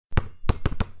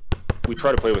We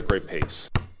try to play with great pace.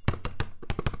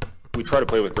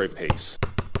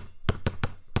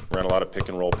 Ran a lot of pick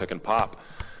and roll, pick and pop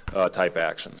type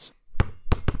actions.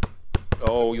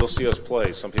 Oh, you'll see us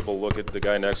play. Some people look at the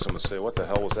guy next to him and say, what the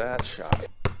hell was that shot?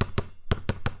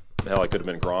 Hell, I could have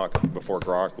been Gronk before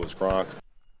Gronk was Gronk.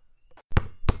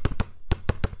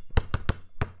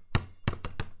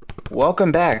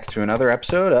 Welcome back to another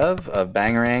episode of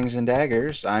Bangerangs and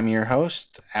Daggers. I'm your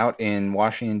host out in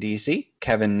Washington, D.C.,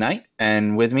 Kevin Knight,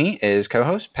 and with me is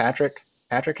co-host Patrick.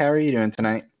 Patrick, how are you doing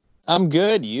tonight? I'm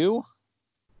good. You?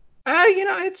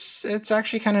 It's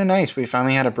actually kind of nice. We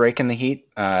finally had a break in the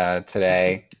heat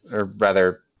today, or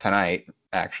rather tonight,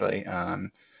 actually.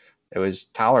 It was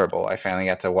tolerable. I finally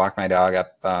got to walk my dog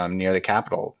up near the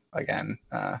Capitol again.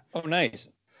 Oh, nice.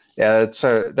 Yeah,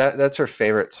 that's her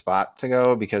favorite spot to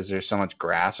go because there's so much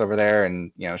grass over there,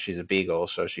 and she's a beagle,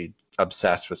 so she's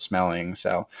obsessed with smelling.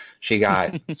 So she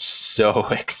got so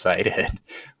excited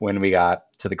when we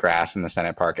got to the grass in the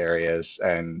Senate Park areas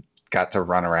and got to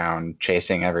run around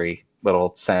chasing every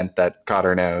little scent that caught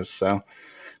her nose. So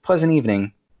pleasant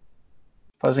evening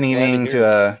to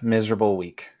a miserable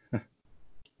week.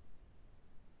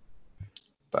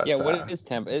 But yeah, what is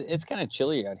temp? It's kind of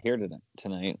chilly out here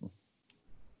tonight.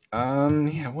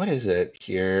 What is it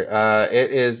here?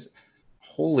 It is,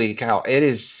 holy cow, it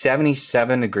is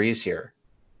 77 degrees here.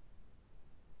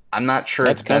 I'm not sure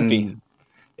That's comfy.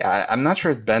 I'm not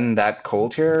sure it's been that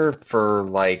cold here for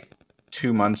like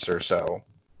 2 months or so.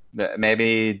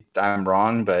 Maybe I'm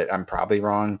wrong, but I'm probably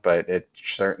wrong, but it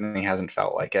certainly hasn't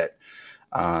felt like it.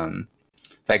 In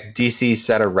fact, DC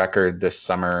set a record this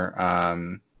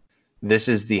summer. This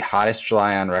is the hottest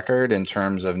July on record in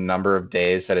terms of number of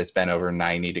days that it's been over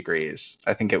 90 degrees.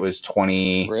 I think it was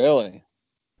 20. Really?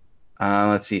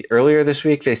 Let's see. Earlier this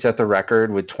week, they set the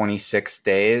record with 26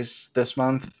 days this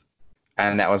month,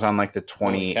 and that was on like the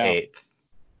 28th.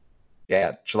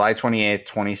 Yeah, July 28th,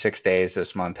 26 days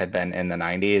this month had been in the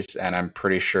 90s, and I'm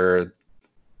pretty sure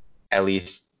at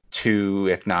least 2,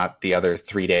 if not the other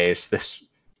 3 days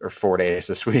 4 days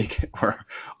this week were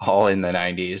all in the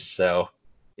 90s. So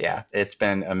yeah, it's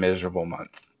been a miserable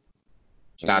month.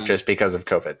 Not just because of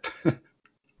COVID.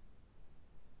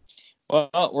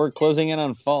 Well, we're closing in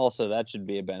on fall, so that should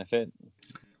be a benefit.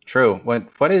 True.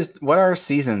 What are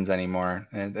seasons anymore?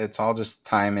 It's all just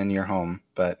time in your home.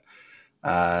 But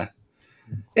yeah,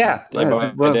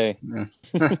 day by day.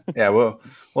 Yeah,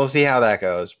 we'll see how that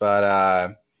goes.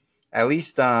 But at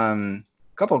least a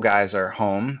couple guys are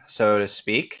home, so to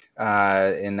speak.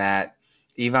 In that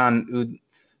Ivan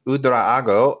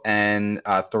Udraago and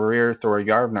Thorir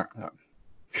Thorbjarnar.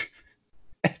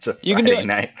 It's a Friday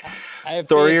night. I have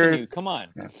faith in you. Come on.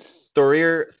 Yeah.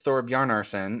 Thorir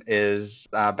Thorbjarnarsson is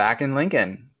back in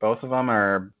Lincoln. Both of them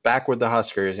are back with the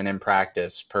Huskers and in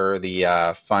practice per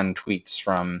the fun tweets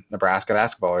from Nebraska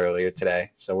basketball earlier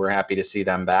today. So we're happy to see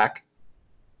them back.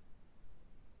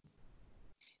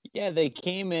 Yeah, they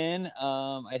came in,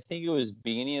 I think it was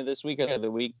beginning of this week or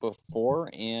the week before,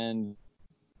 and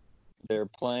they're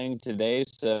playing today.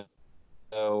 So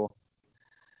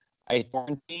I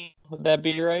quarantine, would that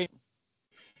be right?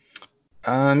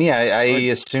 Yeah, I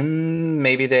assume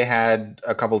maybe they had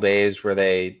a couple days where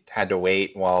they had to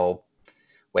wait while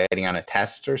waiting on a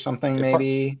test or something,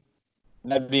 maybe.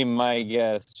 That'd be my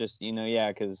guess. Just, yeah,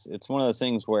 because it's one of those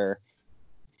things where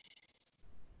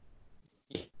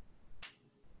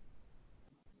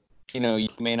you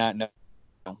may not know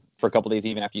for a couple days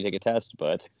even after you take a test,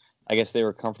 but I guess they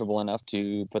were comfortable enough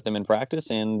to put them in practice,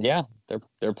 and yeah,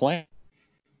 they're playing.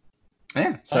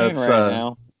 Yeah, so it's right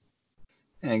now.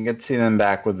 Yeah, good to see them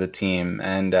back with the team,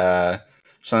 and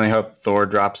certainly hope Thor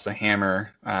drops the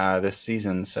hammer this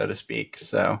season, so to speak.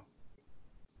 So,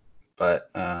 but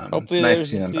hopefully nice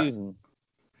there's to see them season.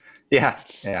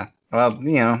 Back. Yeah. Well,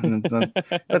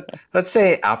 let's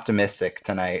say optimistic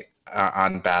tonight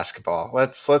on basketball.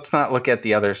 Let's not look at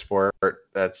the other sport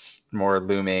that's more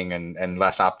looming and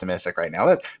less optimistic right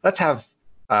now. Let's have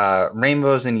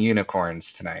rainbows and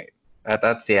unicorns tonight.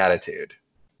 That's the attitude.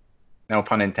 No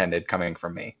pun intended coming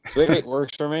from me. Sweet,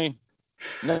 works for me.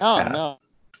 No,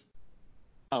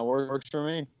 works for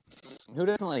me. Who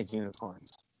doesn't like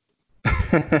unicorns?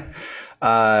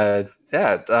 Yeah,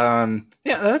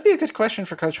 that'd be a good question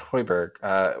for Coach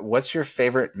Hoiberg. What's your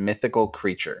favorite mythical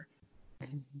creature?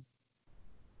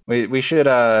 We should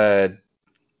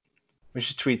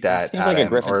tweet that. Seems like a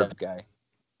Griffin type guy.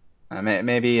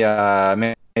 Maybe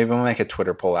we'll make a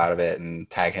Twitter poll out of it and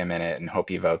tag him in it and hope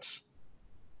he votes.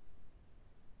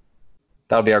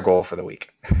 That'll be our goal for the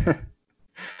week.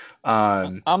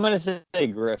 I'm gonna say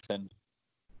Griffin.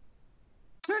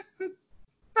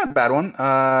 Not a bad one.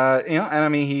 And I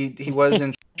mean, he was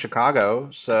in Chicago,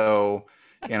 so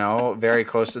very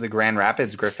close to the Grand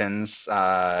Rapids Griffins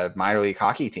minor league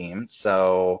hockey team.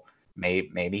 So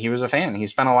maybe he was a fan. He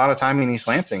spent a lot of time in East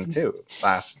Lansing too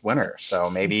last winter,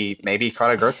 so maybe he caught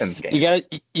a Griffins game.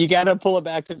 You gotta pull it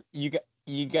back to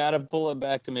you gotta pull it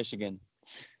back to Michigan.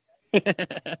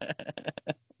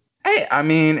 Hey, I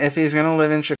mean, if he's gonna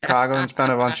live in Chicago and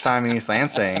spend a bunch of time in East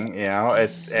Lansing,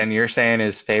 and you're saying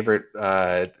his favorite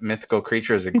mythical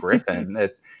creature is a griffin,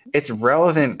 it's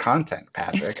relevant content,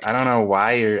 Patrick. I don't know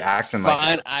why you're acting like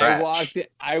Fine, it's a stretch.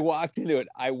 I walked into it.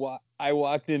 I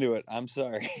walked into it. I'm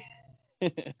sorry.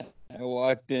 I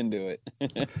walked into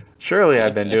it. Surely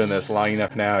I've been doing this long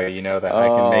enough now. You know that I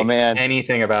can make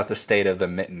anything about the state of the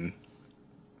mitten.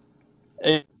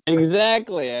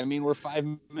 Exactly. I mean, we're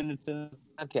 5 minutes in the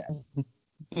podcast.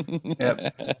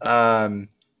 Yep.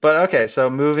 But okay, so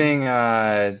moving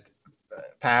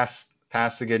past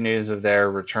the good news of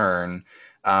their return,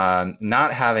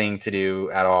 not having to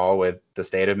do at all with the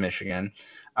state of Michigan,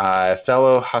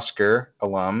 fellow Husker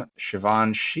alum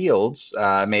Siobhan Shields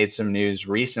made some news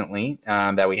recently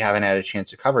that we haven't had a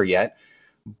chance to cover yet.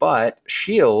 But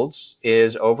Shields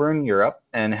is over in Europe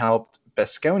and helped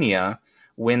Baskonia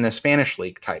win the Spanish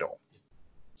League title.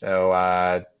 So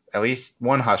at least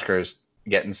one Husker is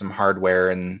getting some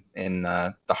hardware in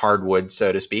the hardwood,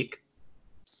 so to speak.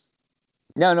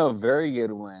 No, very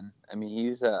good win. I mean,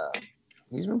 he's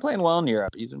been playing well in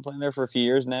Europe. He's been playing there for a few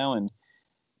years now, and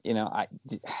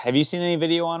have you seen any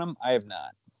video on him? I have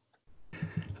not.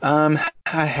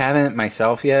 I haven't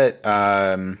myself yet,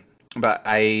 but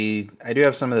I do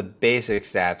have some of the basic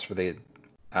stats for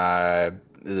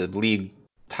the league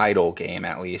title game,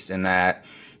 at least, in that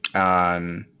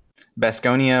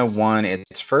Baskonia won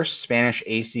its first Spanish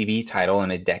ACB title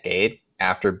in a decade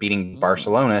after beating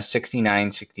Barcelona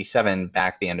 69-67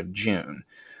 back the end of June.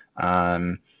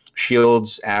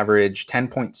 Shields averaged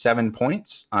 10.7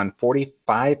 points on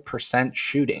 45%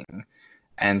 shooting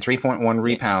and 3.1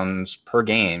 rebounds per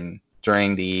game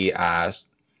during the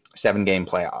 7-game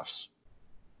playoffs,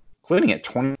 including a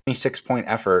 26-point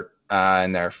effort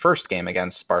in their first game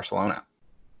against Barcelona.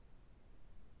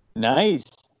 Nice.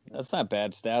 That's not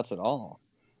bad stats at all.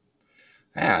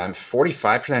 Yeah,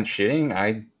 45% shooting.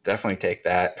 I definitely take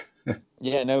that.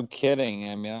 Yeah, no kidding.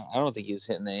 I mean, I don't think he's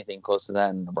hitting anything close to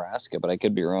that in Nebraska, but I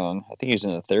could be wrong. I think he's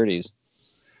in the 30s.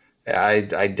 Yeah,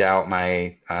 I doubt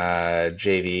my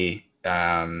JV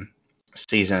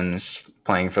seasons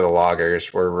playing for the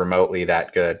Loggers were remotely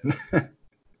that good.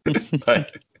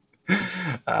 But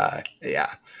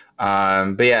yeah.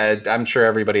 But yeah, I'm sure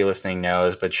everybody listening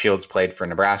knows, but Shields played for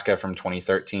Nebraska from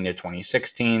 2013 to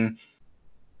 2016.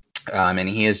 And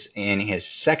he is in his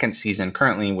second season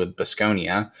currently with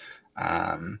Baskonia.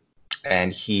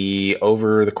 And he,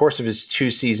 over the course of his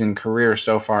 2-season career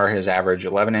so far, has averaged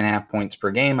 11.5 points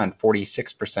per game on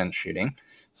 46% shooting,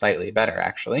 slightly better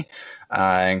actually,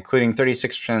 including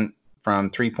 36%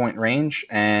 from 3-point range,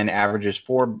 and averages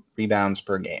 4 rebounds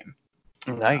per game.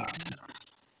 Nice.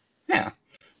 Yeah.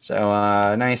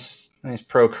 So nice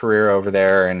pro career over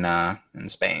there in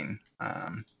Spain.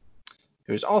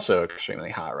 It was also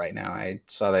extremely hot right now. I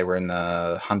saw they were in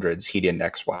the hundreds heat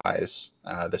index wise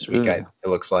this week. It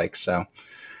looks like so.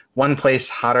 One place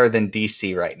hotter than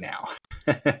DC right now.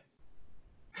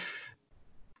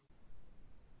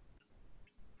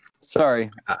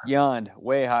 Sorry, yawned.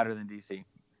 Way hotter than DC.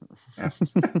 Yeah.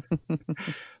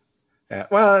 Yeah.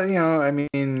 Well, I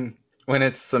mean, when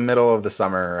it's the middle of the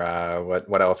summer,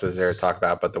 what else is there to talk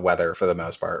about but the weather for the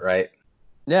most part, right?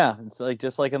 Yeah, it's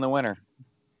just like in the winter.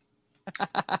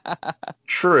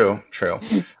 True.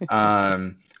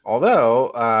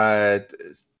 Although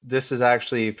this is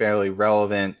actually fairly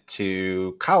relevant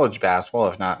to college basketball,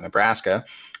 if not Nebraska.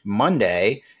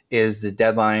 Monday is the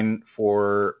deadline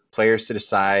for players to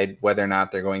decide whether or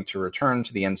not they're going to return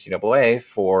to the NCAA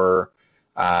for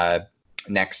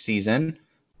next season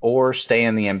or stay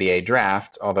in the NBA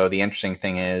draft. Although the interesting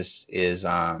thing is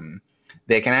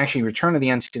they can actually return to the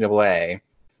NCAA,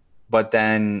 but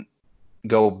then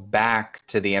go back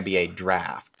to the NBA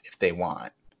draft if they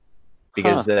want,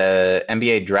 because the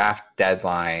NBA draft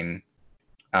deadline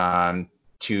as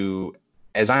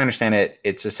I understand it,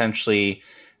 it's essentially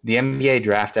the NBA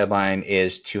draft deadline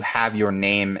is to have your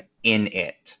name in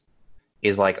it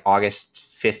is like August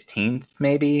 15th,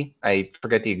 maybe. I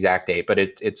forget the exact date, but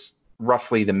it's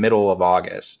roughly the middle of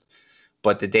August.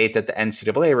 But the date that the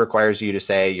NCAA requires you to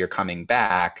say you're coming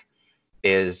back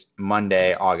is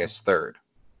Monday, August 3rd.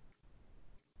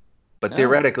 But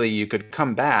theoretically, you could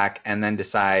come back and then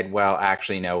decide, well,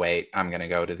 actually, no, wait, I'm going to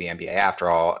go to the NBA after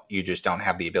all. You just don't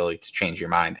have the ability to change your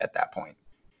mind at that point.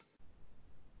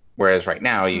 Whereas right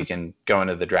now you can go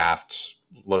into the draft,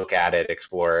 look at it,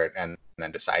 explore it, and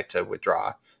then decide to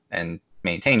withdraw and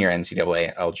maintain your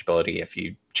NCAA eligibility. If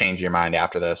you change your mind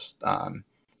after this,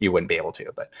 you wouldn't be able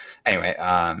to. But anyway,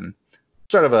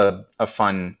 sort of a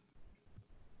fun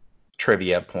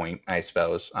trivia point, I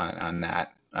suppose, on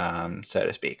that, so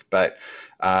to speak. But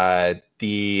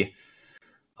the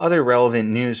other relevant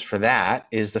news for that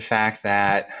is the fact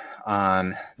that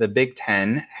the Big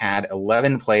Ten had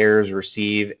 11 players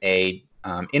receive a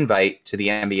invite to the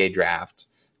NBA Draft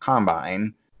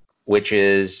Combine, which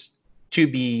is to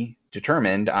be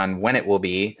determined on when it will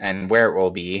be and where it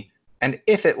will be and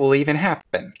if it will even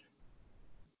happen.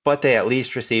 But they at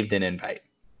least received an invite.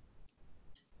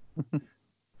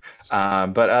 But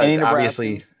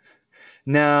obviously,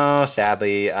 no,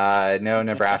 sadly, no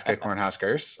Nebraska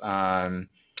Cornhuskers.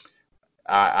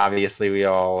 Obviously, we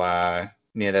all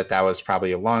knew that was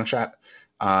probably a long shot.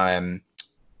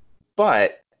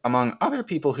 But among other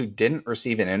people who didn't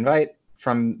receive an invite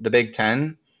from the Big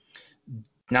Ten,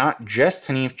 not just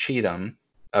Tanif Cheatham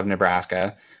of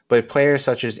Nebraska, but players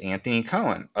such as Anthony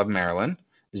Cohen of Maryland,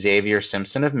 Xavier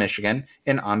Simpson of Michigan,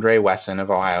 and Andre Wesson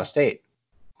of Ohio State.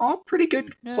 All pretty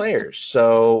good players.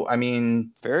 So, I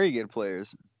mean... Very good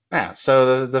players. Yeah,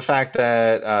 so the fact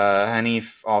that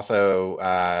Hanif also...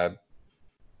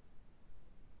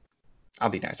 I'll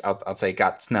be nice. I'll say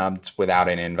got snubbed without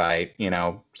an invite.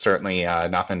 Certainly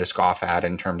nothing to scoff at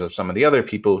in terms of some of the other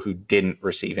people who didn't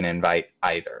receive an invite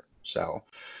either. So,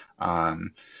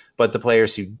 but the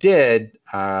players who did,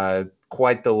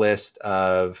 quite the list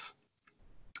of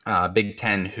Big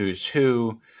Ten who's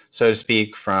who, so to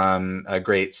speak, from a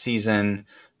great season.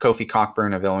 Kofi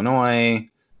Cockburn of Illinois,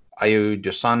 Ayu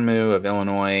Dosunmu of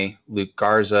Illinois,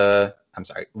 Luka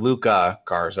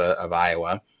Garza of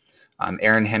Iowa,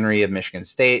 Aaron Henry of Michigan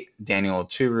State, Daniel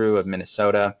Oturu of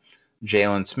Minnesota,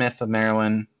 Jalen Smith of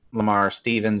Maryland, Lamar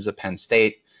Stevens of Penn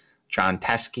State, John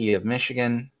Teskey of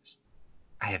Michigan.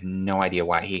 I have no idea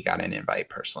why he got an invite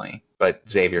personally, but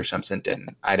Xavier Simpson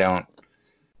didn't. I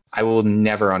will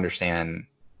never understand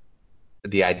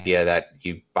the idea that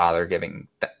you bother giving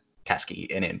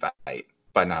Teskey an invite,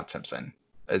 but not Simpson.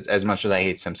 As much as I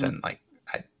hate Simpson,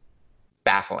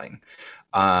 baffling.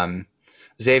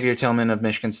 Xavier Tillman of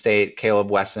Michigan State,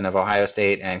 Caleb Wesson of Ohio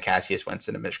State, and Cassius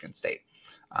Winston of Michigan State.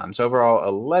 So overall,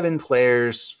 11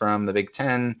 players from the Big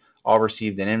Ten all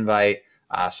received an invite.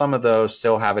 Some of those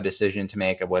still have a decision to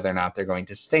make of whether or not they're going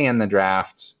to stay in the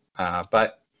draft.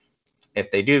 But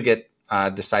if they do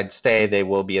decide to stay, they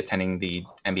will be attending the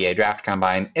NBA Draft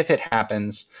Combine if it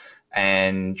happens,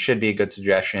 and should be a good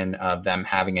suggestion of them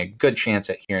having a good chance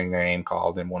at hearing their name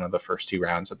called in one of the first 2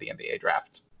 rounds of the NBA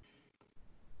Draft.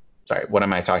 Sorry, what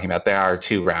am I talking about? There are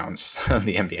 2 rounds of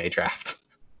the NBA Draft.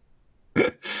 Yeah,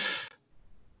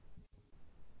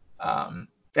 I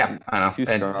don't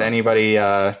know. And anybody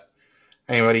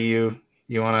you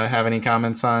want to have any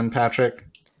comments on, Patrick?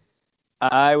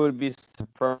 I would be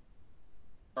surprised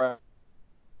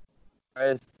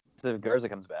if Garza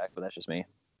comes back, but that's just me.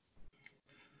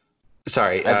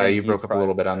 Sorry, you broke up a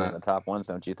little bit on that. The top ones,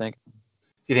 don't you think?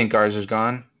 You think Garza's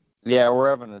gone? Yeah, we're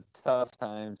having a tough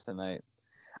time tonight.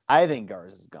 I think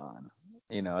Garza's gone.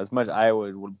 As much as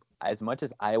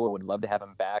Iowa would love to have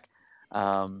him back,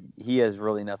 he has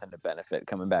really nothing to benefit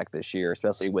coming back this year,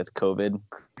 especially with COVID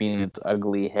being its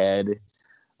ugly head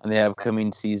on the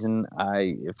upcoming season.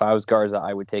 If I was Garza,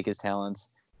 I would take his talents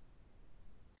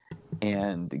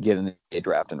and get in the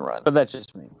draft and run. But that's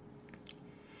just me.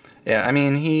 Yeah, I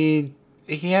mean, he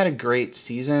had a great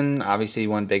season. Obviously, he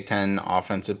won Big Ten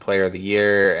Offensive Player of the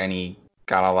Year, and he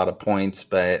got a lot of points.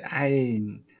 But I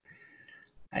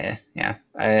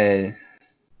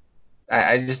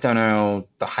just don't know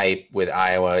the hype with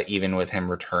Iowa, even with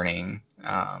him returning,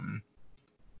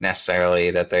 necessarily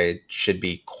that they should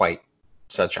be quite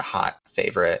such a hot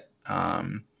favorite.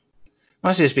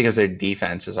 Mostly just because their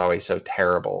defense is always so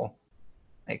terrible.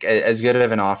 Like, as good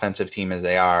of an offensive team as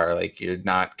they are, you're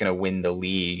not going to win the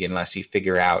league unless you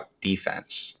figure out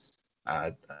defense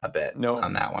a bit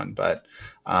on that one. But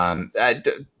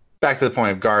back to the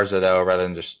point of Garza, though, rather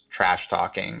than just trash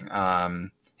talking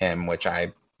him, which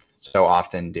I so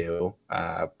often do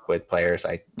with players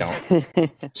I don't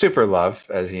super love,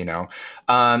 as you know.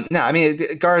 No, I mean,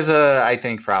 Garza, I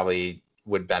think, probably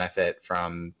would benefit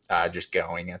from just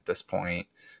going at this point.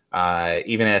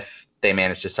 Even if they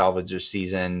manage to salvage their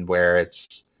season where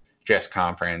it's just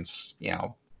conference,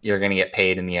 you're going to get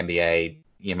paid in the NBA,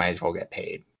 you might as well get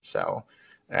paid. So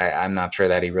I'm not sure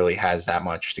that he really has that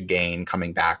much to gain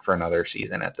coming back for another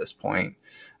season at this point,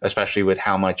 especially with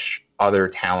how much other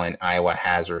talent Iowa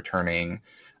has returning.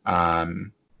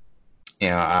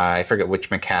 I forget which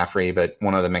McCaffrey, but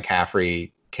one of the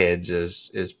McCaffrey kids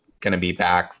is going to be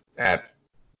back at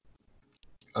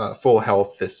full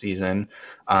health this season.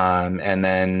 And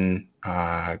then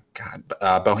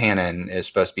Bohannon is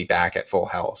supposed to be back at full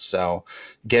health. So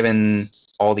given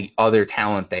all the other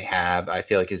talent they have, I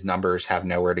feel like his numbers have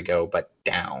nowhere to go but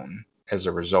down as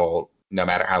a result, no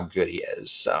matter how good he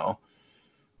is. So,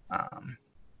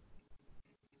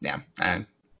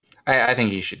 I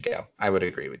think he should go. I would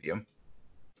agree with you.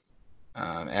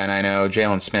 And I know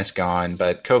Jalen Smith's gone,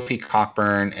 but Kofi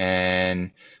Cockburn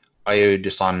and Ayo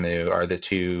Dosunmu are the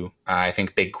two, I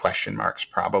think, big question marks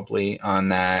probably on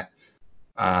that,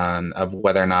 of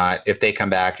whether or not, if they come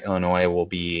back, Illinois will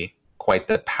be quite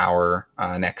the power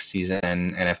next season.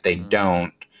 And if they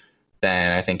don't,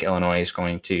 then I think Illinois is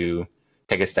going to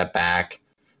take a step back.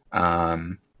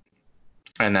 And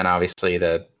then obviously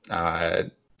the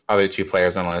other two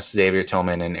players on the list, Xavier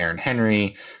Tillman and Aaron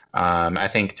Henry. I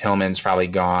think Tillman's probably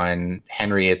gone.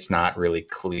 Henry, it's not really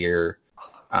clear.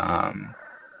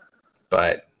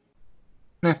 But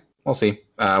we'll see.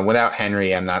 Without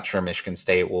Henry, I'm not sure Michigan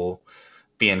State will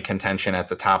be in contention at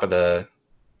the top of the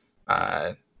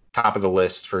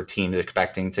list for teams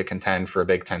expecting to contend for a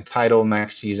Big Ten title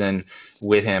next season.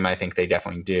 With him, I think they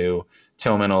definitely do.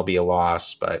 Tillman will be a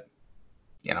loss, but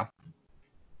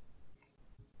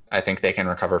I think they can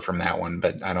recover from that one.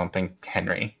 But I don't think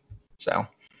Henry. So,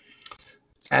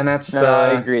 and that's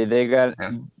I agree. They've got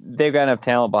enough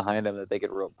talent behind them that they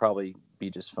could probably be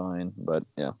just fine. But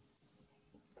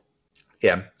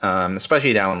yeah,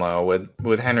 especially down low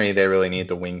with Henry, they really need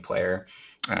the wing player,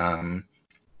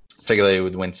 particularly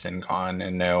with Winston gone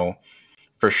and no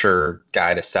for sure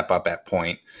guy to step up at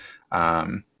point.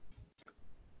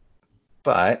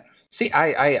 But see,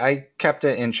 I kept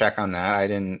it in check on that. I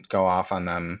didn't go off on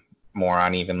them more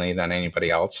unevenly than anybody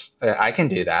else. I can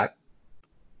do that.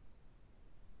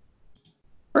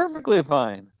 Perfectly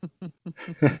fine.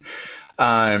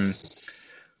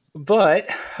 But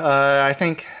I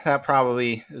think that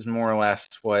probably is more or less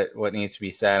what needs to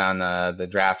be said on the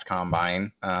draft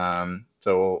combine.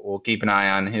 So we'll keep an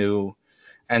eye on who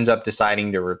ends up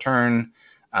deciding to return.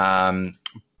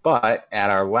 But at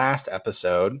our last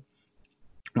episode,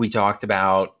 we talked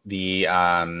about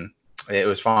it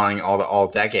was following all the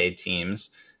all-decade teams.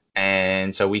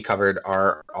 And so we covered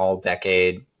our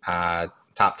all-decade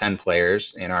top 10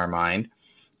 players in our mind.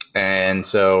 And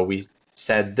so we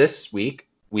said this week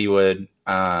we would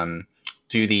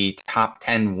do the top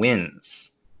 10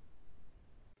 wins.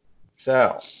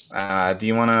 So do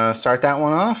you want to start that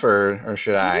one off or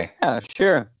should I? Yeah,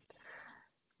 sure.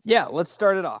 Yeah, let's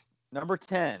start it off. Number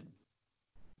 10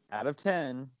 out of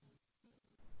 10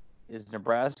 is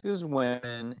Nebraska's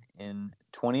win in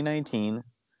 2019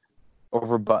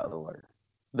 over Butler.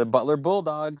 The Butler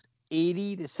Bulldogs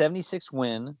 80-76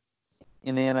 win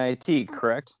in the NIT,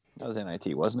 correct? That was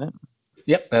NIT, wasn't it?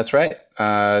 Yep, that's right.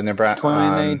 Nebraska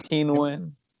 2019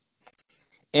 win.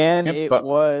 And yep, it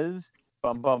was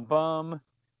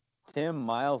Tim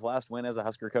Miles' last win as a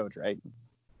Husker coach, right?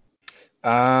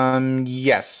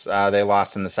 Yes, they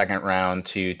lost in the second round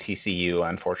to TCU,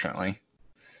 unfortunately.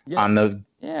 Yeah. On the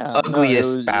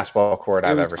ugliest basketball court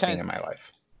I've ever seen in my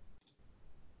life.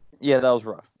 Yeah, that was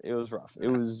rough. It was rough. It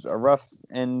was a rough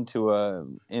end to a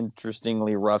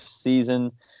interestingly rough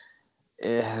season.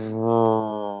 I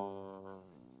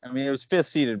mean, it was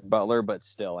fifth-seeded Butler, but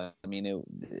still, I mean,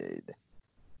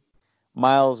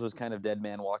 Miles was kind of dead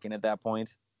man walking at that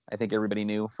point. I think everybody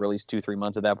knew for at least 2-3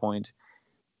 months at that point.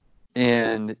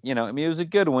 And, I mean, it was a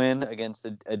good win against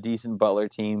a decent Butler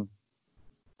team.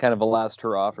 Kind of a last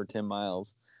hurrah for Tim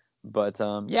Miles. But,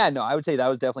 I would say that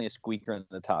was definitely a squeaker in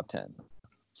the top 10.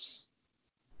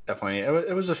 Definitely.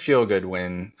 It was a feel-good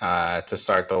win to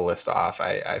start the list off,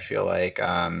 I feel like.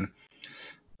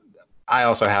 I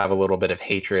also have a little bit of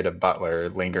hatred of Butler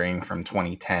lingering from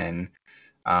 2010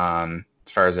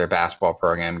 as far as their basketball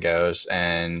program goes.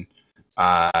 And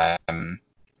in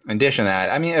addition to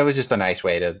that, I mean, it was just a nice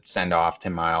way to send off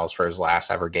Tim Miles for his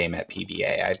last ever game at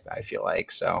PBA, I feel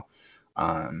like. So,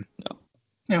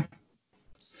 yeah.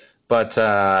 But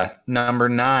number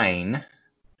 9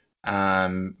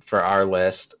 for our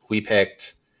list, we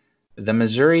picked the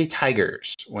Missouri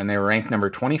Tigers when they were ranked number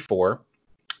 24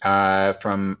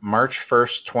 from March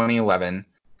 1st, 2011,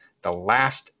 the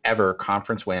last ever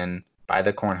conference win by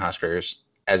the Cornhuskers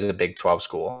as a Big 12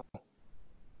 school.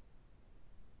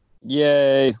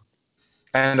 Yay.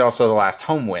 And also the last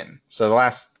home win. So the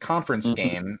last conference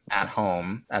game at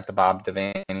home at the Bob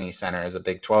Devaney Center as a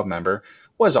Big 12 member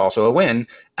was also a win,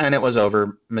 and it was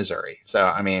over Missouri. So,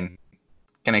 I mean,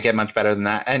 can it get much better than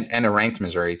that? And a ranked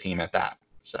Missouri team at that.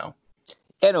 So,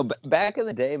 yeah, no, back in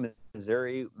the day,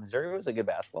 Missouri was a good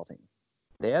basketball team.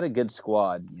 They had a good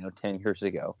squad, 10 years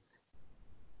ago.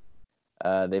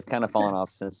 They've kind of fallen off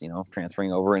since,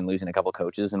 transferring over and losing a couple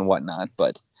coaches and whatnot.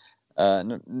 But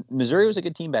Missouri was a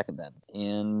good team back then,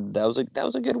 and that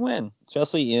was a good win,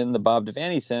 especially in the Bob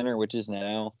Devaney Center, which is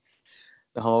now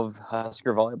the home of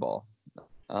Husker volleyball.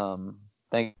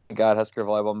 Thank God Husker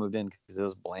volleyball moved in because it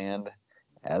was bland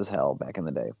as hell back in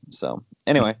the day. So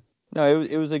anyway, no,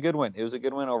 it was a good win. It was a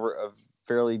good win over a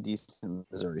fairly decent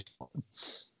Missouri squad.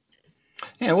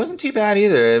 Yeah, it wasn't too bad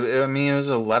either. It was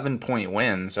an 11-point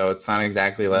win, so it's not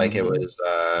exactly like it was.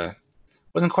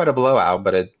 Wasn't quite a blowout,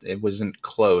 but it wasn't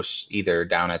close either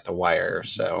down at the wire.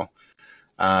 So,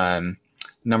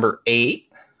 number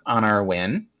 8 on our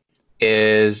win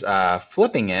is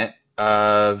flipping it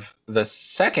of the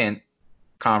second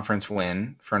conference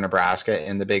win for Nebraska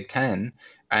in the Big Ten,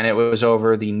 and it was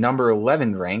over the number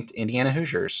 11 ranked Indiana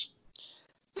Hoosiers.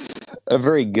 A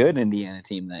very good Indiana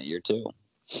team that year too.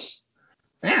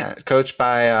 Yeah, coached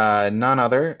by none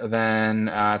other than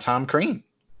Tom Crean.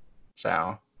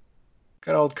 So,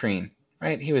 good old Crean,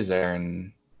 right? He was there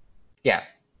in,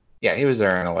 he was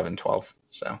there in 11-12.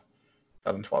 So,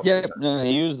 11-12. Yeah, no,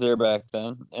 he was there back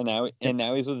then, and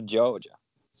now he's with Georgia.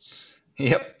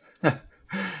 Yep.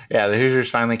 Yeah, the Hoosiers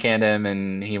finally canned him,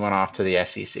 and he went off to the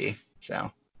SEC.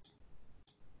 So.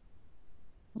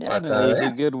 Yeah, it was a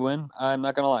good win. I'm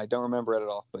not gonna lie, don't remember it at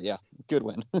all, but yeah, good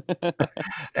win.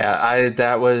 Yeah,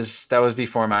 that was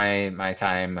before my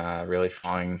time really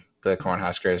following the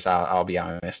Cornhuskers. I'll be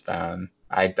honest. I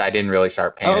didn't really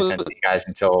start paying attention to you guys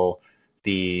until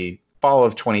the fall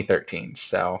of 2013.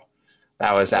 So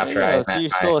that was after I. So you're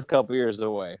still a couple years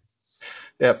away.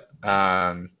 Yep.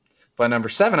 But number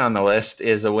 7 on the list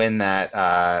is a win that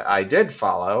I did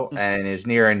follow and is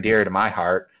near and dear to my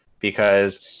heart.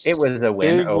 Because it was a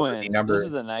win over the number. This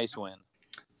is a nice win.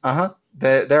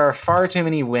 There are far too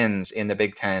many wins in the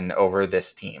Big Ten over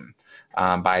this team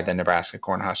by the Nebraska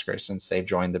Cornhuskers since they've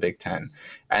joined the Big Ten.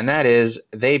 And that is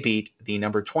they beat the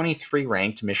number 23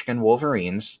 ranked Michigan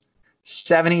Wolverines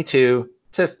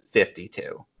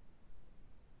 72-52.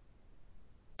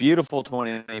 Beautiful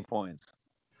 28 points.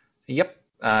 Yep.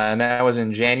 And that was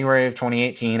in January of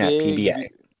 2018 at PBA.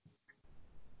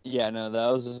 Yeah, no,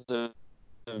 that was a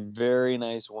very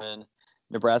nice win.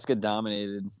 Nebraska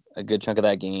dominated a good chunk of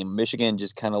that game. Michigan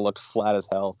just kind of looked flat as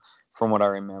hell from what I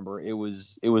remember. It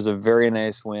was a very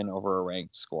nice win over a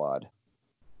ranked squad.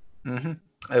 Mm-hmm.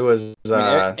 It was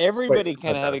everybody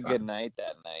kind of had a good night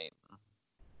that night.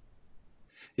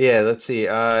 Yeah, let's see.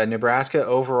 Nebraska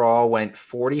overall went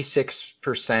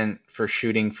 46% for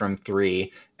shooting from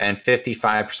 3 and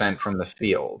 55% from the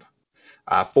field.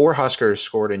 4 Huskers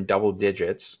scored in double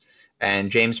digits.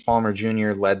 And James Palmer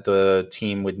Jr. led the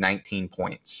team with 19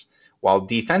 points. While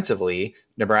defensively,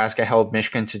 Nebraska held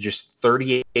Michigan to just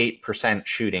 38%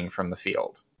 shooting from the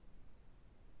field.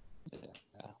 Yeah.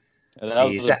 That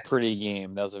was a pretty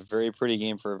game. That was a very pretty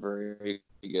game for a very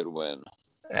good win.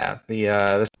 Yeah.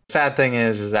 The sad thing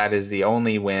is that is the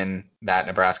only win that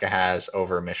Nebraska has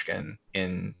over Michigan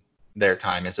in their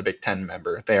time as a Big Ten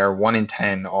member. They are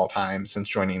 1-10 all time since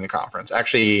joining the conference.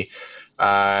 Actually,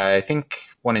 I think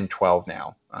 1-12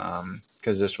 now,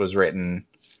 because this was written,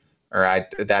 or I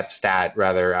pulled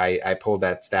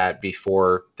that stat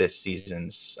before this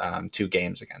season's 2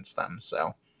 games against them.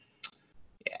 So,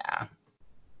 yeah,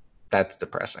 that's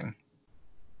depressing.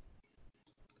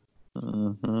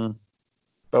 Mm-hmm.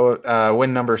 But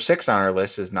win number 6 on our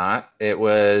list is not. It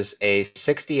was a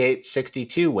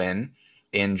 68-62 win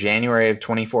in January of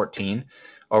 2014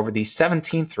 over the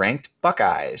 17th ranked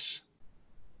Buckeyes.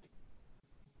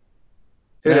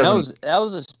 Man, that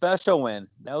was a special win.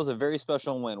 That was a very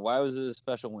special win. Why was it a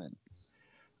special win?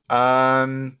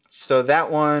 So that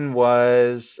one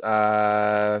was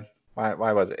why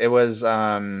was it? It was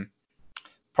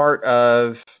part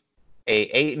of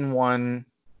a 8-1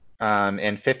 and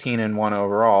 15-1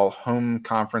 overall home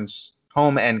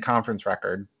and conference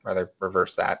record. Rather,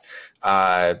 reverse that.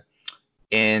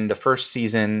 In the first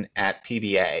season at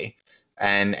PBA,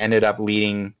 and ended up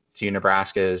leading to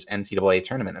Nebraska's NCAA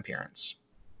tournament appearance.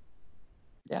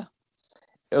 Yeah.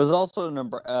 It was also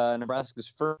Nebraska's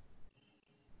first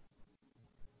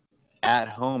at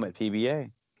home at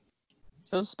PBA.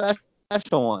 So it's a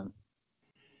special one.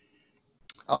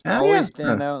 Always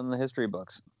stand out in the history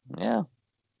books. Yeah.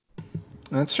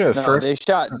 That's true. No, first they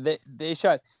shot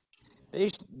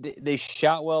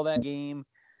well that game.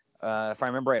 If I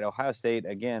remember right, Ohio State,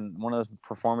 again, one of those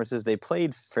performances, they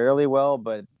played fairly well,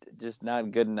 but just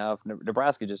not good enough.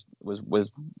 Nebraska just was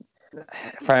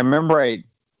if I remember right,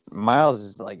 Miles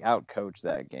is like out coached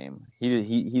that game.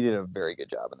 He did a very good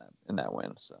job in that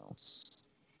win. So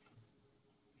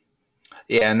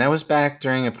Yeah, and that was back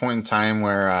during a point in time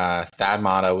where Thad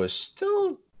Matta was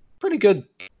still pretty good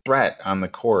threat on the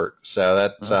court. So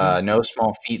that's no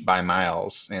small feat by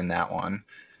Miles in that one.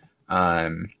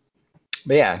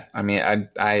 But yeah, I mean,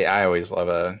 I always love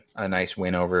a nice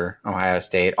win over Ohio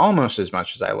State, almost as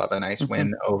much as I love a nice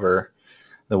win over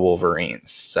the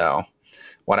Wolverines. So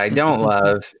what I don't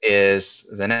love is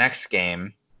the next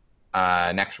game,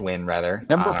 next win rather.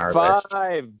 Number on our 5,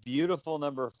 list. beautiful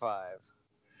number 5.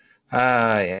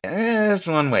 Yeah, that's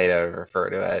one way to refer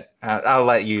to it. I'll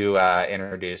let you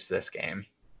introduce this game.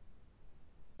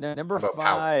 Now, number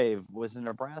 5 was a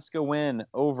Nebraska win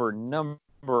over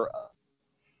number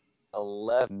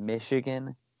 11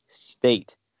 Michigan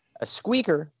State. A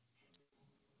squeaker,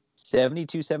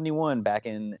 72-71 back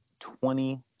in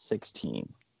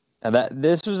 2016. Now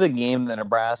this was a game that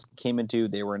Nebraska came into.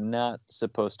 They were not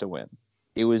supposed to win.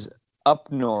 It was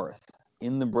up north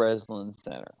in the Breslin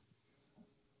Center.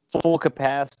 Full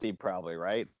capacity, probably,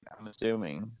 right? I'm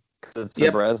assuming because it's the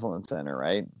Breslin Center,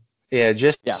 right? Yeah,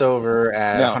 just over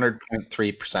at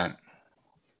 100.3%.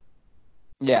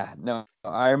 Yeah, no,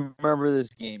 I remember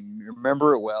this game.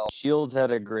 Remember it well. Shields had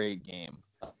a great game.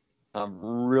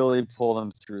 Really pulled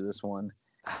them through this one.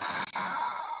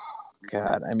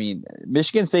 God, I mean,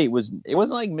 Michigan State it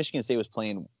wasn't like Michigan State was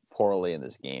playing poorly in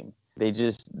this game. They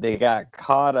got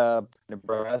caught up.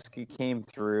 Nebraska came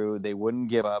through. They wouldn't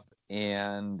give up,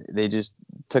 and they just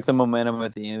took the momentum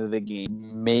at the end of the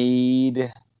game.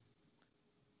 Made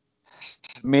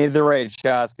the right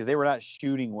shots because they were not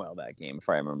shooting well that game, if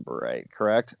I remember right.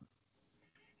 Correct?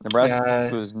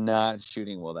 Nebraska was not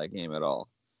shooting well that game at all.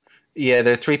 Yeah,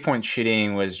 their 3-point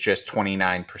shooting was just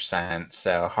 29%,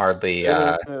 so hardly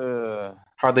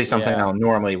something that'll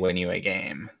normally win you a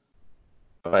game.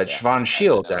 But Siobhan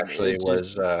Shields actually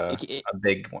was a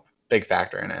big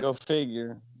factor in it. Go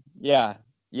figure. Yeah,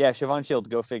 Siobhan Shields,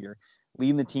 go figure.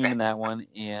 Leading the team in that one,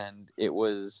 and it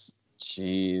was,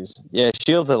 Shields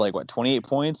had 28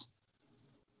 points?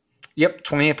 Yep,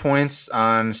 28 points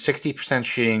on 60%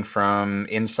 shooting from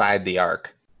inside the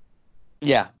arc.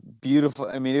 Yeah, beautiful.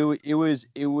 I mean, it was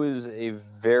a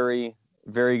very,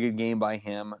 very good game by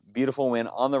him. Beautiful win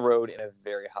on the road in a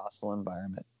very hostile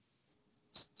environment.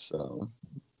 So,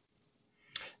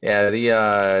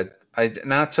 yeah,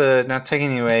 not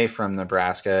taking away from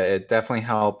Nebraska, it definitely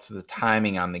helped the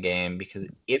timing on the game because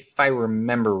if I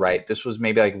remember right, this was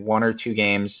maybe like 1 or 2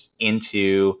 games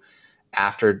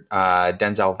after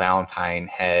Denzel Valentine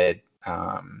had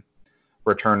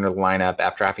returned to the lineup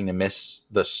after having to miss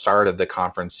the start of the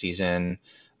conference season.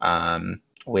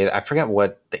 I forget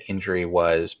what the injury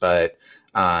was, but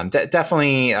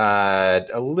definitely a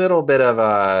little bit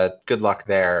of good luck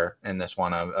there in this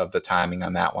one of the timing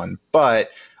on that one.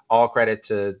 But all credit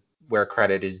to where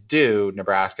credit is due.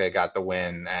 Nebraska got the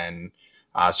win and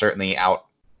certainly out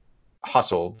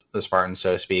hustled the Spartans,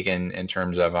 so to speak, in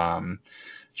terms of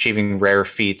achieving rare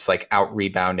feats like out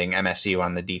rebounding MSU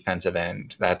on the defensive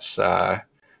end. That's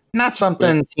not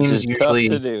something teams usually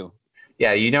tough to do.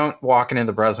 Yeah, you don't walk into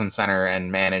the Breslin Center and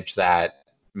manage that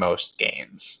most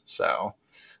games. So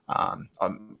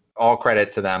all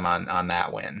credit to them on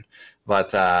that win.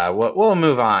 But we'll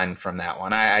move on from that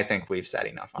one. I think we've said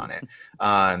enough on it.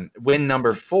 Win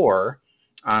number 4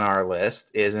 on our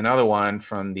list is another one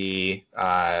from the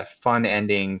fun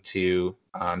ending to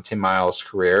Tim Miles'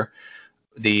 career.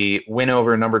 The win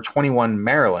over number 21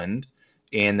 Maryland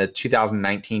in the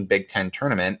 2019 Big Ten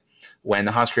tournament when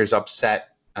the Huskers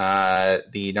upset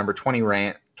the number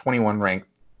 21 ranked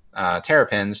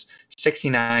Terrapins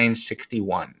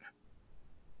 69-61.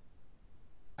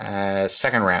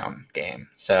 Second round game.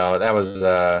 So that was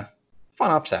a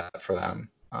fun upset for them.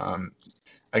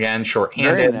 Again,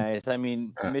 shorthanded. Very nice. I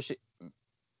mean, Michigan.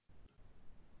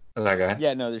 Go ahead.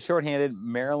 Yeah, no, they're shorthanded.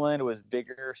 Maryland was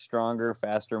bigger, stronger,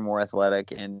 faster, more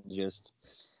athletic, and just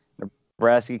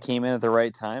Nebraska came in at the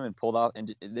right time and pulled out,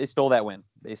 and they stole that win.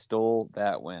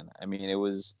 I mean, it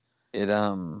was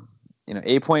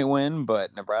 8-point win,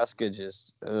 but Nebraska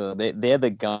just they had the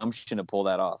gumption to pull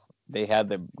that off. They had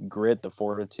the grit, the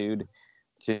fortitude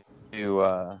to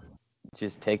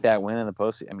just take that win in the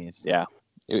post. I mean,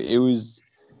 it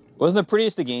wasn't the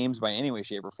prettiest of games by any way,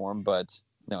 shape, or form, but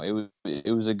no,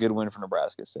 it was a good win for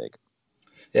Nebraska's sake.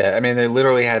 Yeah, I mean, they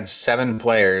literally had 7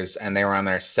 players, and they were on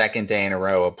their second day in a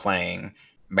row of playing.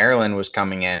 Maryland was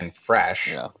coming in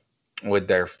fresh with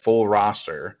their full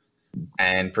roster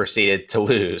and proceeded to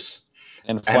lose.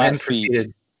 And then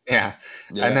proceeded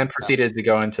to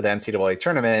go into the NCAA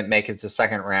tournament, make it to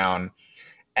second round.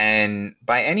 And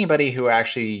by anybody who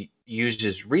actually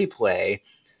uses replay,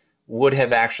 would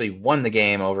have actually won the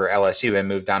game over LSU and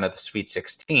moved down to the Sweet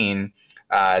 16.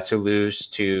 to lose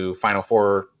to Final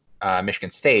Four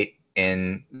Michigan State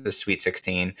in the Sweet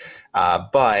 16.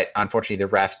 But unfortunately, the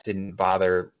refs didn't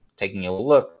bother taking a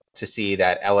look to see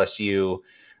that LSU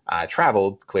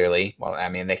traveled clearly. Well, I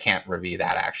mean, they can't review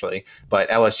that actually, but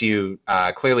LSU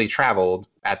clearly traveled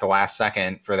at the last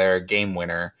second for their game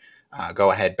winner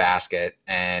go-ahead basket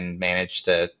and managed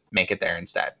to make it there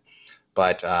instead.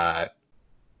 But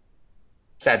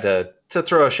sad to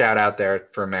throw a shout out there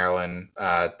for Maryland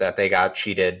that they got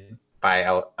cheated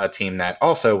by a team that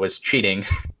also was cheating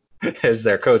as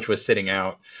their coach was sitting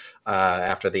out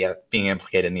after being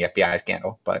implicated in the FBI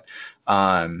scandal. But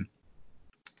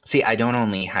see, I don't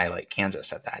only highlight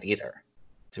Kansas at that either,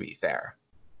 to be fair.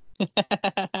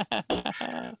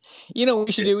 You know what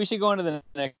we should do? We should go on to the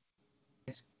next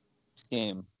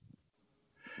game.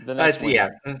 The next yeah,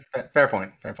 fair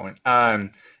point.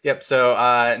 Yep.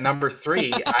 So number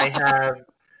 3,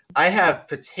 I have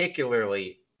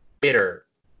particularly bitter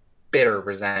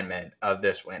resentment of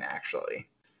this win, actually.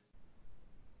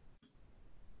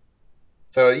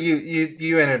 So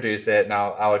you introduce it, and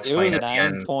I'll explain at the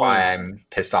end why I'm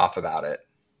pissed off about it.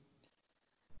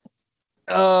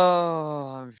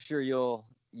 Oh, I'm sure you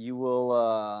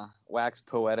will wax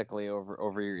poetically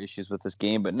over your issues with this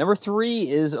game. But number 3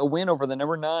 is a win over the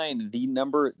number 9,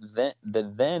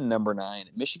 the then number 9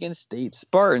 Michigan State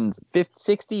Spartans,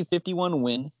 60-51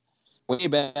 win. Way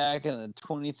back in the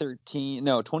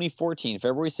 2014,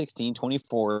 February 16,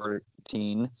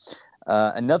 2014.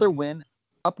 Another win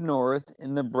up north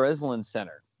in the Breslin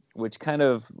Center, which kind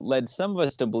of led some of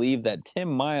us to believe that Tim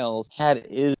Miles had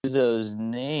Izzo's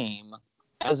name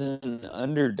as an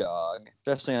underdog,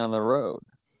 especially on the road.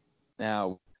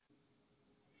 Now,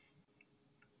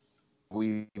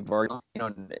 we've already,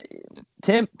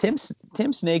 Tim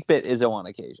snakebit Izzo on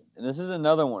occasion, and this is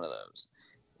another one of those.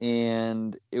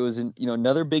 And it was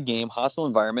another big game, hostile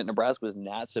environment. Nebraska was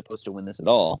not supposed to win this at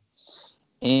all.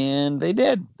 And they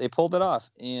did. They pulled it off.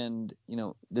 And,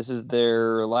 this is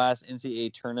their last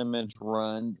NCAA tournament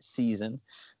run season.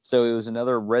 So it was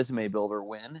another resume builder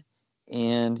win.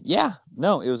 And, it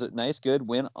was a nice, good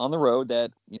win on the road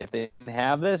that if they didn't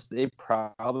have this, they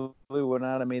probably would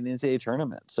not have made the NCAA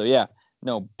tournament. So,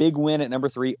 big win at number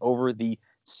 3 over the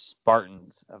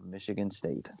Spartans of Michigan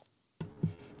State.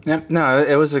 Yep. No,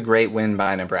 it was a great win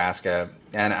by Nebraska.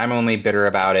 And I'm only bitter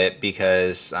about it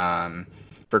because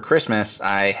for Christmas,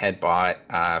 I had bought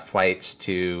flights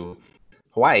to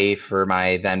Hawaii for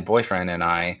my then boyfriend and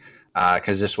I,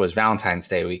 because this was Valentine's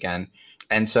Day weekend.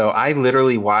 And so I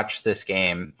literally watched this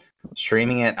game,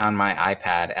 streaming it on my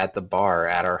iPad at the bar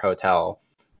at our hotel,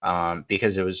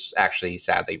 because it was actually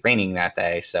sadly raining that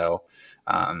day. So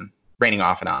raining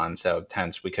off and on. So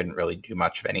hence we couldn't really do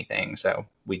much of anything. So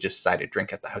we just decided to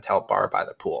drink at the hotel bar by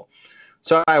the pool.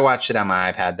 So I watched it on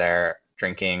my iPad there,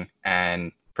 drinking,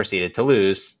 and proceeded to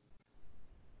lose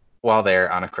while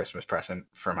there on a Christmas present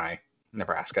for my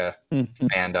Nebraska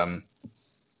fandom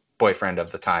boyfriend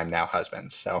of the time, now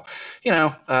husband. So,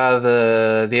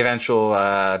 the eventual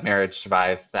marriage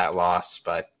survived that loss,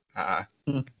 but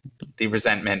the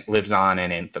resentment lives on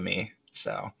in infamy.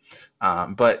 So,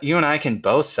 but you and I can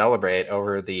both celebrate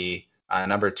over the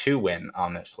number 2 win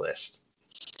on this list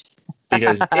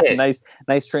because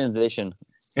nice transition.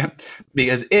 Yeah,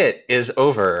 because it is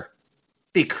over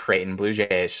the Creighton Blue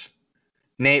Jays.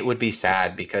 Nate would be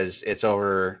sad because it's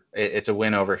a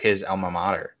win over his alma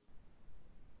mater.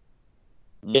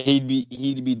 Yeah,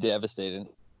 he'd be devastated.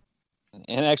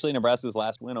 And actually Nebraska's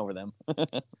last win over them.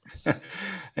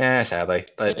 Yeah, sadly.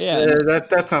 But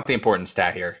that's not the important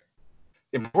stat here.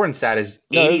 The important stat is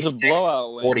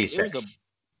 86-46.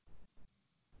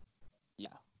 Yeah.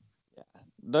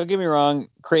 Don't get me wrong,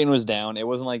 Creighton was down. It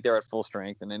wasn't like they're at full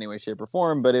strength in any way, shape, or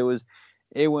form, but it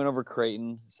went over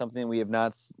Creighton, something we have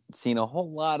not seen a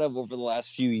whole lot of over the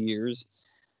last few years.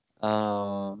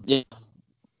 It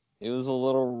was a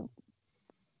little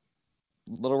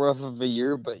rough of a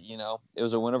year, but it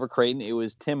was a win over Creighton. It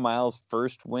was Tim Miles'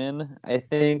 first win, I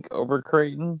think, over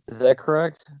Creighton. Is that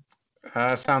correct?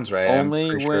 Sounds right. Only I'm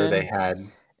pretty win. Sure they had.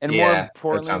 And more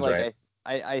importantly,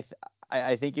 I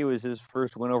think it was his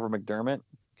first win over McDermott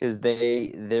because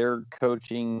their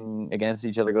coaching against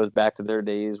each other goes back to their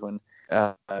days when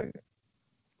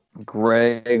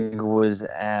Greg was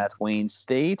at Wayne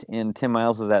State and Tim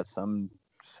Miles was at some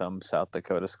South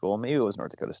Dakota school. Maybe it was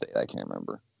North Dakota State. I can't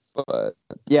remember. But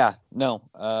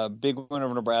big win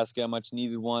over Nebraska, much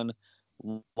needed one,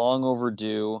 long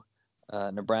overdue.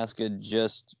 Nebraska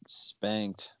just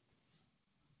spanked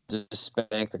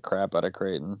the crap out of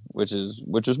Creighton, which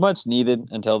was much needed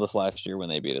until this last year when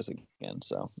they beat us again.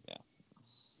 So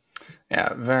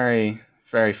yeah, very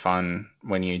very fun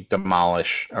when you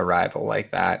demolish a rival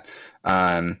like that.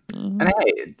 And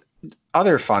hey,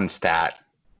 other fun stat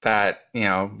that,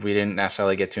 we didn't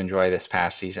necessarily get to enjoy this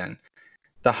past season.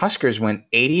 The Huskers went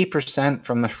 80%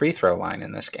 from the free throw line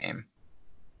in this game.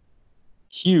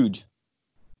 Huge.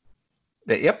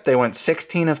 They went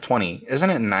 16 of 20. Isn't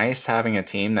it nice having a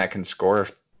team that can score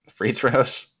free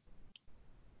throws?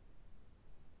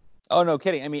 Oh, no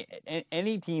kidding. I mean,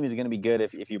 any team is going to be good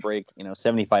if you break,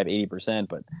 75, 80%.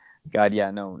 But, God,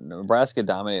 yeah, no, Nebraska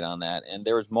dominated on that. And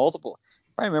there was multiple.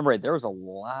 If I remember right, there was a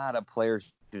lot of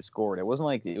players who scored. It wasn't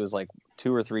like it was like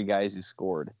 2 or 3 guys who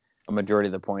scored a majority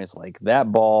of the points. Like,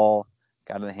 that ball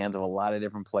got in the hands of a lot of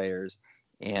different players.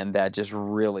 And that just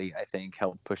really, I think,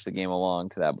 helped push the game along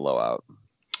to that blowout.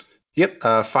 Yep.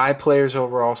 5 players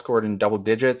overall scored in double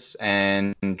digits,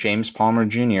 and James Palmer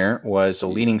Jr. was the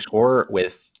leading scorer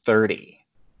with 30.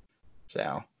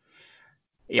 So,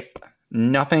 yep.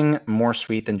 Nothing more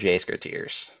sweet than J-Sker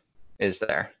tears, is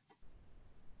there?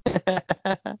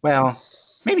 Well,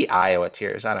 maybe Iowa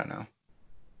tears. I don't know.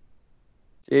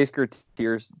 J-Sker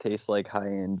tears taste like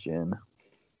high-end gin.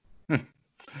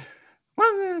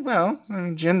 Well,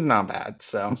 gin's not bad,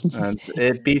 so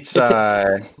it beats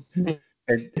it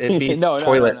beats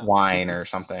toilet wine or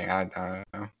something. I don't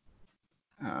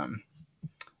know.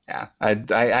 Yeah,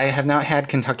 I have not had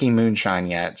Kentucky moonshine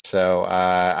yet, so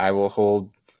I will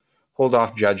hold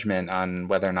off judgment on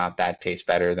whether or not that tastes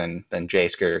better than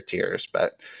J-Sker tears.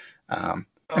 But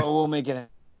we'll make it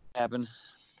happen.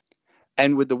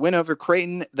 And with the win over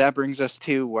Creighton, that brings us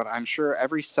to what I'm sure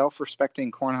every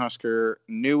self-respecting Cornhusker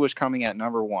knew was coming at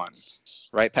number 1.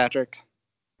 Right, Patrick?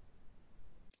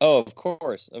 Oh, of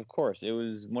course. It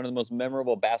was one of the most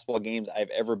memorable basketball games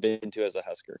I've ever been to as a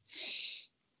Husker.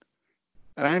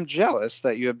 And I'm jealous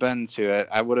that you have been to it.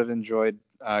 I would have enjoyed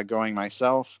going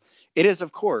myself. It is,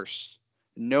 of course,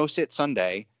 No Sit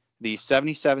Sunday, the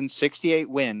 77-68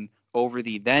 win over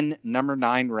the then number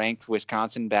 9 ranked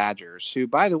Wisconsin Badgers, who,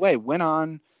 by the way, went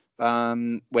on.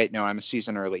 I'm a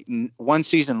season early. One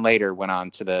season later, went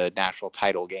on to the national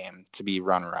title game to be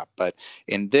runner-up. But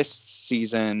in this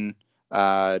season,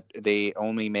 they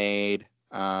only made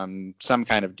some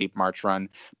kind of deep March run,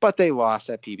 but they lost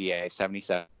at PBA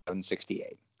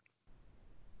 77-68.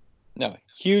 No,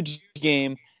 huge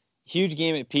game at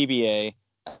PBA.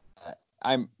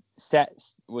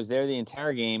 Was there the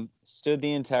entire game, stood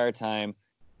the entire time,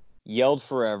 yelled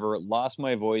forever, lost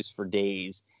my voice for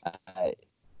days.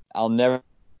 I'll never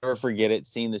forget it.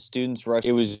 Seeing the students rush,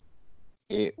 it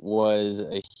was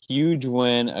a huge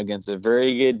win against a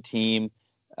very good team.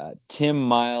 Tim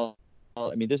Miles.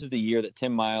 I mean, this is the year that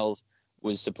Tim Miles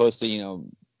was supposed to,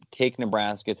 take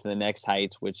Nebraska to the next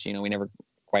heights, which we never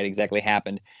quite exactly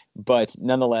happened. But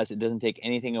nonetheless, it doesn't take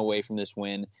anything away from this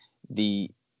win.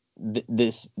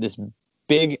 This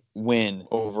big win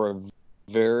over a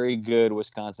very good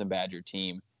Wisconsin Badger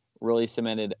team really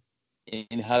cemented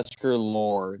in Husker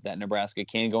lore that Nebraska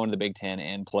can go into the Big Ten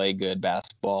and play good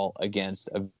basketball against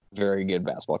a very good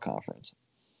basketball conference.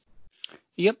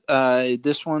 Yep.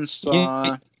 This one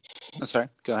saw. I'm sorry.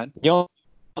 Go ahead.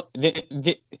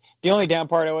 The only down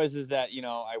part is that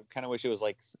I kind of wish it was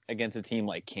like against a team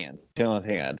like Kansas. The only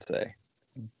thing I'd say.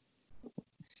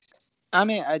 I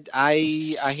mean,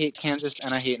 I hate Kansas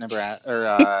and I hate Nebraska, or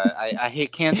I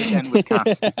hate Kansas and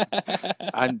Wisconsin.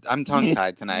 I'm tongue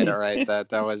tied tonight. All right, that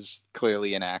was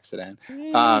clearly an accident.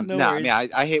 I mean,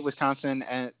 I hate Wisconsin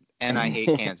and I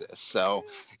hate Kansas. So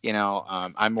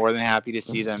I'm more than happy to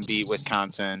see them beat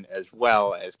Wisconsin as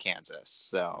well as Kansas.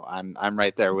 So I'm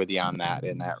right there with you on that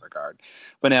in that regard.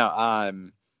 But now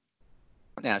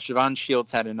Siobhan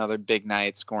Shields had another big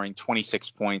night, scoring 26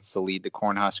 points to lead the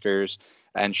Cornhuskers.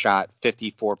 And shot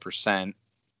 54%.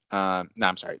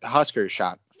 The Huskers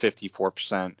shot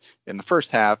 54% in the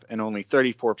first half and only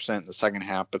 34% in the second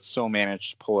half, but still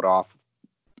managed to pull it off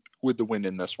with the win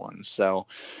in this one. So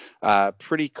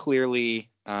pretty clearly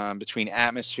between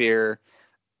atmosphere,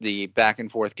 the back and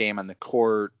forth game on the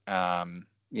court,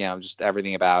 just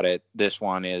everything about it, this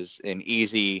one is an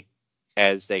easy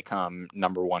as they come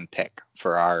number 1 pick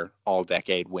for our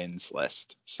all-decade wins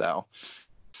list. So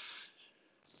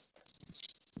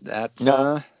that's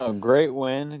a great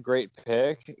win, great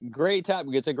pick, great top.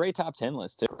 It's a great top 10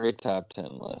 list. Great top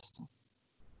 10 list.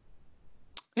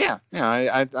 Yeah.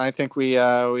 I think we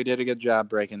did a good job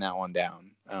breaking that one down.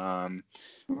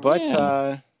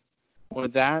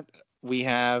 With that, we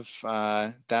have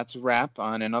that's a wrap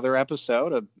on another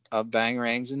episode of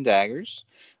Bangerangs and Daggers.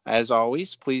 As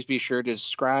always, please be sure to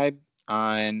subscribe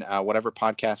on whatever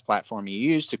podcast platform you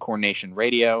use to Corn Nation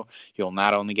Radio. You'll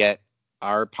not only get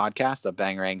our podcast, The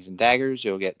Bangerangs and Daggers.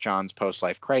 You'll get John's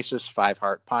Post-Life Crisis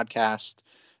 5-Heart podcast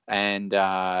and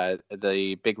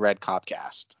the Big Red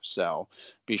Copcast. So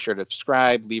be sure to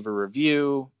subscribe, leave a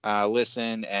review,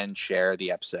 listen, and share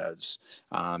the episodes.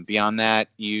 Beyond that,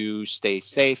 you stay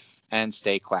safe and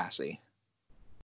stay classy.